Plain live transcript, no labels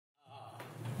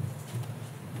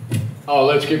Oh,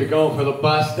 let's keep it going for the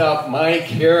bus stop Mike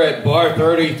here at Bar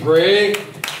 33.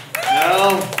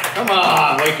 No? Come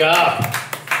on, wake up.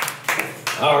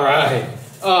 All right.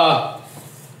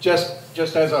 Just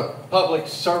as a public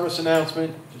service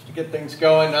announcement, just to get things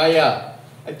going, I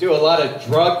do a lot of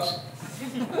drugs.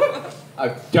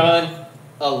 I've done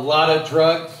a lot of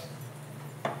drugs.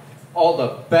 All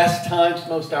the best times,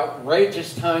 most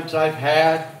outrageous times I've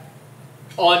had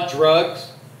on drugs.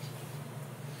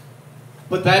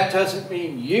 But that doesn't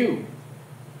mean you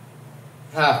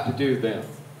have to do them.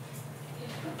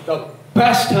 The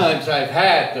best times I've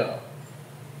had, though,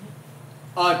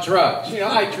 on drugs. You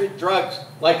know, I treat drugs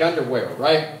like underwear,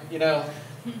 right? You know,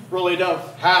 really don't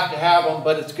have to have them,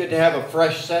 but it's good to have a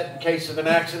fresh set in case of an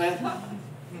accident.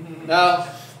 No.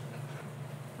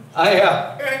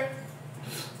 I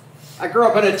grew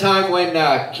up in a time when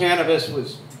cannabis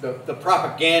was, the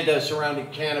propaganda surrounding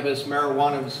cannabis,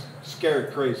 marijuana was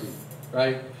scared crazy,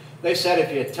 right? They said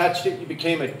if you touched it, you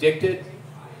became addicted.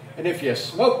 And if you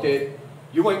smoked it,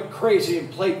 you went crazy and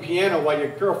played piano while your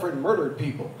girlfriend murdered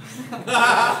people. It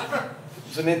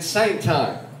was an insane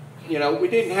time. You know, we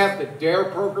didn't have the DARE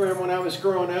program when I was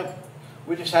growing up.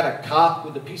 We just had a cop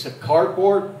with a piece of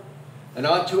cardboard, and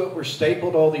onto it were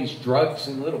stapled all these drugs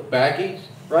in little baggies,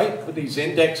 right? With these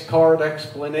index card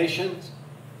explanations.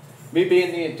 Me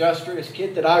being the industrious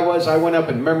kid that I was, I went up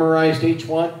and memorized each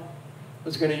one. I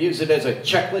was going to use it as a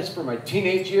checklist for my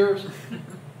teenage years.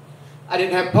 I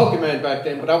didn't have Pokemon back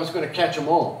then, but I was going to catch them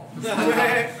all.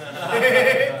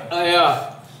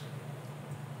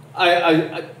 I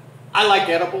like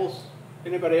edibles.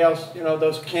 Anybody else, you know,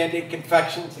 those candy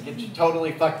confections that get you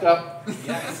totally fucked up?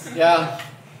 Yes. Yeah.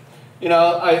 You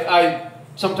know,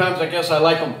 sometimes I guess I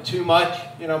like them too much.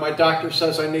 You know, my doctor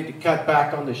says I need to cut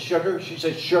back on the sugar. She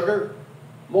says sugar,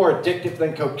 more addictive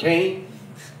than cocaine.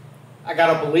 I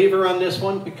got to believe her on this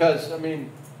one because, I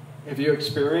mean, have you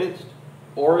experienced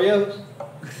Oreos?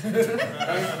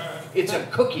 It's a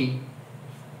cookie,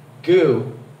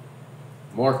 goo,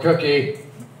 more cookie.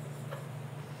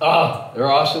 Oh,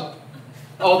 they're awesome.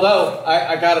 Although,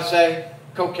 I got to say,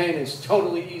 cocaine is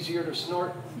totally easier to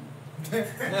snort.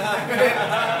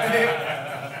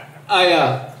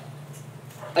 I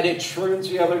did shrooms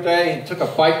the other day and took a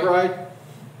bike ride,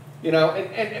 you know,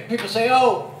 and people say,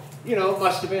 oh, you know,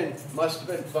 must have been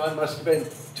fun, must have been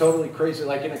totally crazy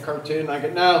like in a cartoon. I go,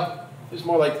 no, it was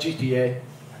more like GTA,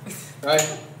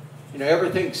 right? You know,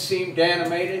 everything seemed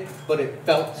animated, but it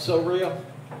felt so real.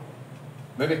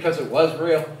 Maybe because it was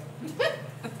real.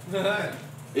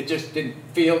 It just didn't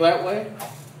feel that way.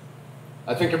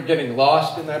 I think I'm getting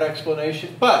lost in that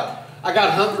explanation. But I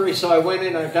got hungry, so I went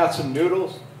in and I got some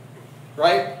noodles,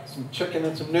 right? Some chicken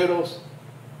and some noodles.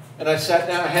 And I sat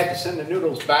down. I had to send the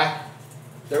noodles back.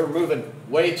 They were moving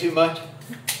way too much.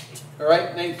 All right?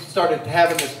 And they started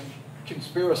having this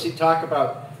conspiracy talk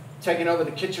about taking over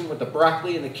the kitchen with the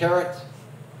broccoli and the carrots.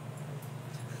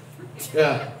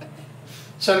 Yeah.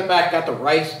 Sent it back, got the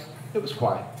rice. It was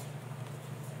quiet.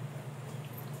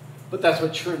 But that's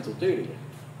what shrooms will do to you.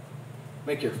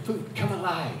 Make your food come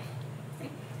alive.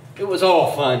 It was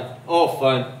all fun. All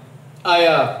fun.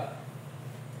 I've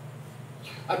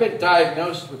been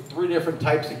diagnosed with 3 different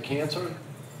types of cancer.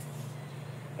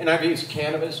 And I've used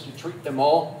cannabis to treat them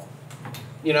all.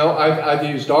 You know, I've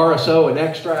used RSO and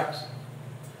extracts.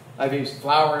 I've used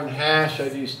flour and hash.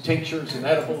 I've used tinctures and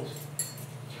edibles.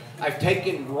 I've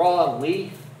taken raw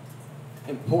leaf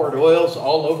and poured oils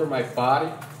all over my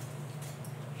body.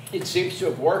 It seems to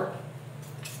have worked.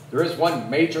 There is one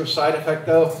major side effect,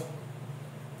 though.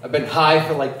 I've been high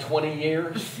for like 20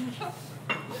 years.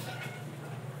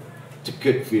 It's a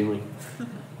good feeling.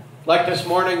 Like this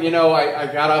morning, you know, I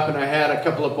got up and I had a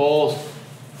couple of bowls,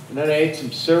 and then I ate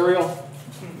some cereal.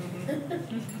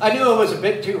 I knew it was a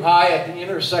bit too high at the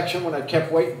intersection when I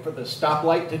kept waiting for the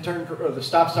stoplight to turn, or the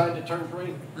stop sign to turn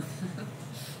green.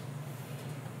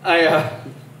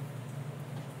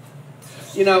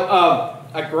 You know,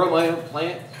 I grow my own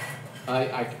plants.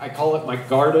 I call it my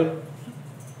garden.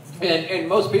 And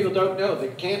most people don't know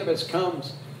that cannabis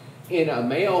comes in a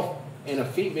male and a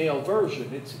female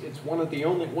version. It's one of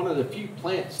the few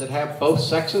plants that have both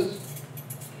sexes.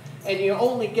 And you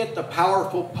only get the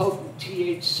powerful, potent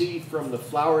THC from the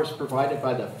flowers provided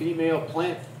by the female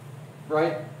plant,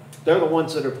 right? They're the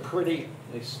ones that are pretty,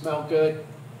 they smell good.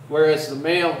 Whereas the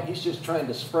male, he's just trying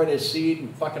to spread his seed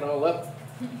and fuck it all up.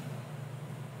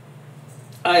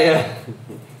 I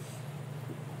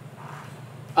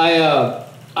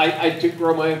do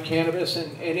grow my own cannabis,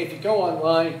 and if you go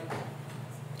online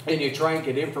and you try and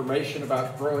get information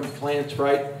about growing plants,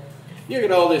 right, you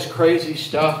get all this crazy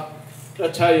stuff.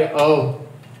 They'll tell you, oh,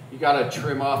 You got to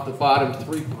trim off the bottom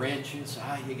 3 branches.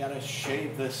 You got to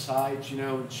shave the sides, you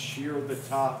know, and shear the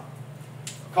top.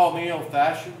 Call me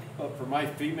old-fashioned, but for my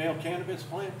female cannabis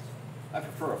plants, I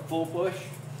prefer a full bush.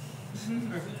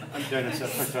 I'm Dennis.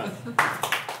 That's my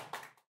time.